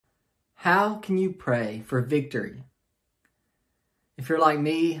How can you pray for victory? If you're like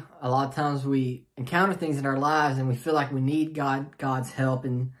me, a lot of times we encounter things in our lives and we feel like we need God's help,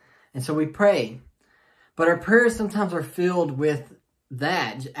 and so we pray. But our prayers sometimes are filled with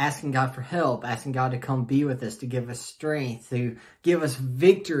that, asking God for help, asking God to come be with us, to give us strength, to give us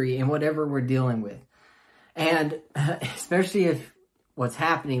victory in whatever we're dealing with. And especially if what's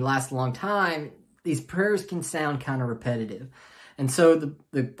happening lasts a long time, these prayers can sound kind of repetitive. And so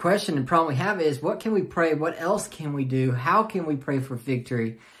the question and problem we have is, what can we pray? What else can we do? How can we pray for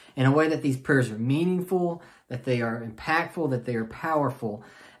victory in a way that these prayers are meaningful, that they are impactful, that they are powerful?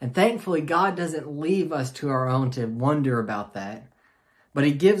 And thankfully, God doesn't leave us to our own to wonder about that. But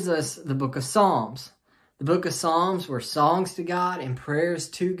He gives us the book of Psalms. The book of Psalms were songs to God and prayers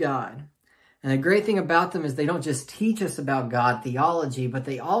to God. And the great thing about them is they don't just teach us about God theology, but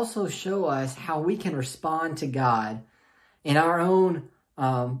they also show us how we can respond to God in our own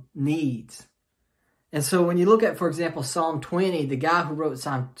needs. And so when you look at, for example, Psalm 20, the guy who wrote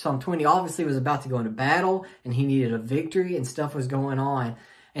Psalm 20 obviously was about to go into battle and he needed a victory and stuff was going on.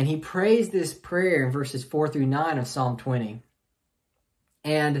 And he prays this prayer in verses 4 through 9 of Psalm 20.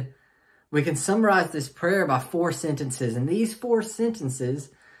 And we can summarize this prayer by 4 sentences. And these 4 sentences,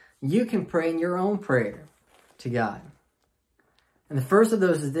 you can pray in your own prayer to God. And the first of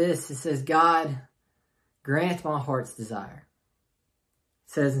those is this. It says, God, grant my heart's desire.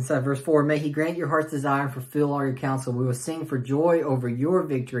 It says inside verse 4, may He grant your heart's desire and fulfill all your counsel. We will sing for joy over your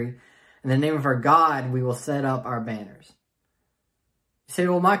victory. In the name of our God, we will set up our banners. You say,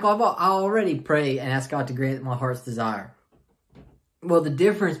 well, Michael, I already pray and ask God to grant my heart's desire. Well, the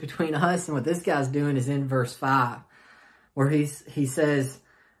difference between us and what this guy's doing is in verse 5, where he says,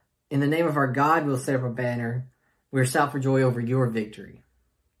 in the name of our God, we'll set up a banner. We'll shout for joy over your victory.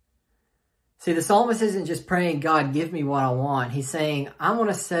 See, the psalmist isn't just praying, God, give me what I want. He's saying, I'm going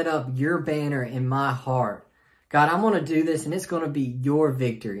to set up your banner in my heart. God, I'm going to do this, and it's going to be your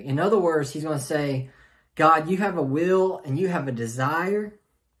victory. In other words, he's going to say, God, you have a will and you have a desire,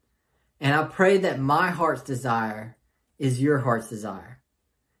 and I pray that my heart's desire is your heart's desire.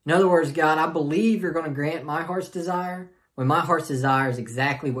 In other words, God, I believe you're going to grant my heart's desire when my heart's desire is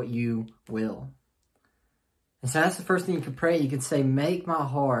exactly what you will. And so that's the first thing you can pray. You can say, make my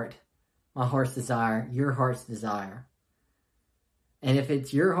heart's desire, your heart's desire. And if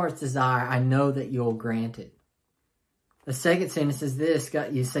it's your heart's desire, I know that you'll grant it. The second sentence is this.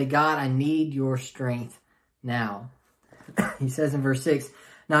 God, you say, God, I need your strength now. He says in verse 6,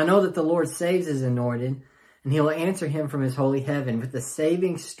 now I know that the Lord saves His anointed, and He will answer him from His holy heaven with the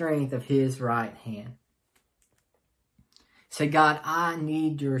saving strength of His right hand. Say, God, I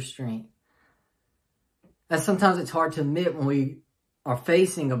need your strength. And sometimes it's hard to admit when we are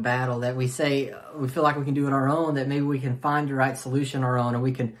facing a battle that we say, we feel like we can do it on our own, that maybe we can find the right solution on our own, or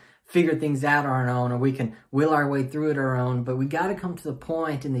we can figure things out on our own, or we can will our way through it on our own. But we got to come to the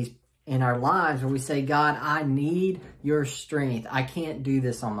point in our lives where we say, God, I need your strength. I can't do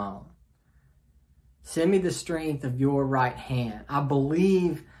this on my own. Send me the strength of your right hand. I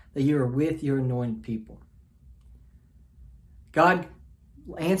believe that you are with your anointed people. God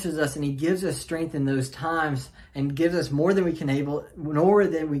answers us and He gives us strength in those times and gives us more than we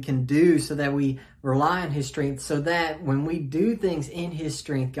can do, so that we rely on His strength, so that when we do things in His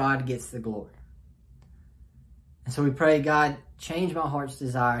strength, God gets the glory. And so we pray, God, change my heart's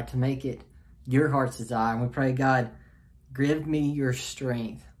desire to make it your heart's desire. And we pray, God, give me your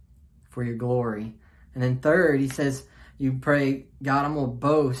strength for your glory. And then third, he says, you pray, God, I'm going to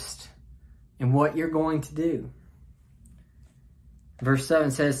boast in what you're going to do. Verse 7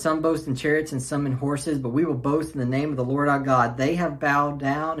 says, some boast in chariots and some in horses, but we will boast in the name of the Lord our God. They have bowed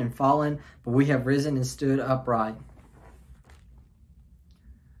down and fallen, but we have risen and stood upright.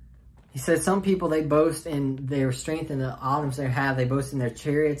 He says some people, they boast in their strength and the items they have. They boast in their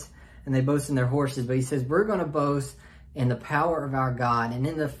chariots and they boast in their horses. But he says we're going to boast in the power of our God. And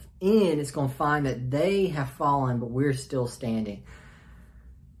in the end, it's going to find that they have fallen, but we're still standing.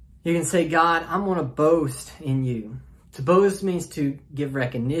 You can say, God, I'm going to boast in you. To boast means to give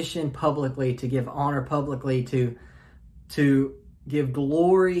recognition publicly, to give honor publicly, to give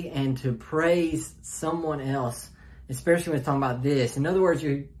glory and to praise someone else, especially when it's talking about this. In other words,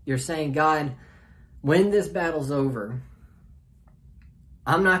 you're saying, God, when this battle's over,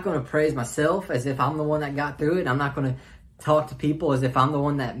 I'm not going to praise myself as if I'm the one that got through it. I'm not going to talk to people as if I'm the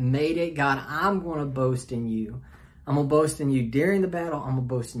one that made it. God, I'm going to boast in you. I'm going to boast in you during the battle. I'm going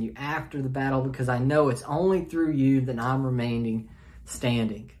to boast in you after the battle, because I know it's only through you that I'm remaining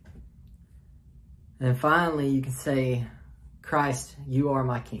standing. And then finally, you can say, Christ, you are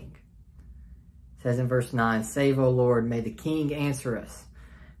my King. It says in verse 9, save, O Lord, may the King answer us.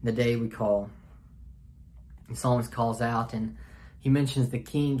 the day we call. The psalmist calls out, and he mentions the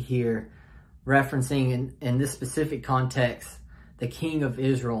king here, referencing in this specific context, the king of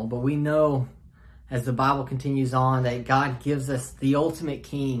Israel. But we know, as the Bible continues on, that God gives us the ultimate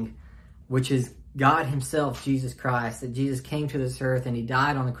king, which is God himself, Jesus Christ, that Jesus came to this earth and he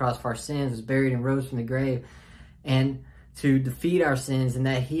died on the cross for our sins, was buried and rose from the grave, and to defeat our sins, and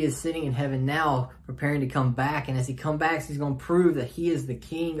that he is sitting in heaven now preparing to come back. And as he comes back, he's going to prove that he is the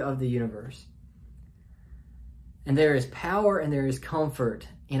king of the universe. And there is power and there is comfort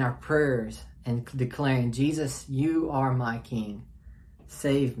in our prayers and declaring, Jesus, you are my king.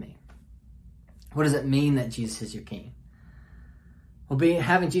 Save me. What does it mean that Jesus is your king? Well,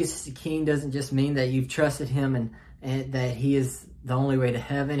 having Jesus as a king doesn't just mean that you've trusted him and that he is the only way to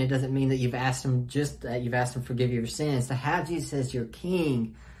heaven. It doesn't mean that you've asked him to forgive your sins. To have Jesus as your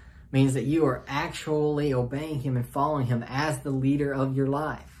king means that you are actually obeying him and following him as the leader of your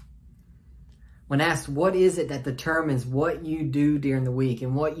life. When asked, what is it that determines what you do during the week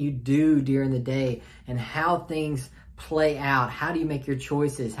and what you do during the day and how things play out? How do you make your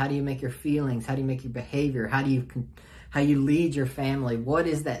choices? How do you make your feelings? How do you make your behavior? How you lead your family? What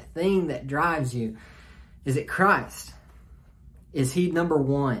is that thing that drives you? Is it Christ? Is he number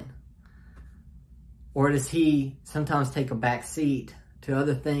one? Or does he sometimes take a back seat to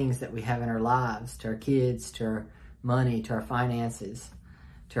other things that we have in our lives, to our kids, to our money, to our finances,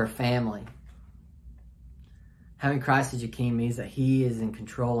 to our family? Having Christ as your king means that he is in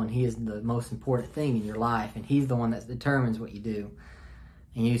control and he is the most important thing in your life, and he's the one that determines what you do.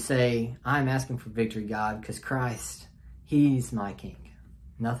 And you say, I'm asking for victory, God, because Christ, he's my king,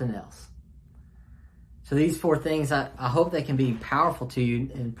 nothing else. So these four things, I hope they can be powerful to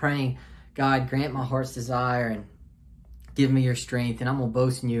you in praying, God, grant my heart's desire and give me your strength, and I'm going to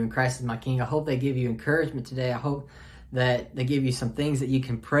boast in you, and Christ is my king. I hope they give you encouragement today. I hope that they give you some things that you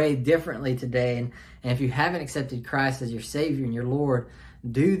can pray differently today. And if you haven't accepted Christ as your Savior and your Lord,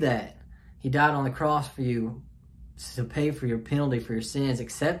 do that. He died on the cross for you to pay for your penalty for your sins.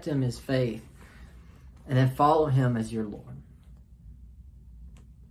 Accept him as faith, and then follow him as your Lord.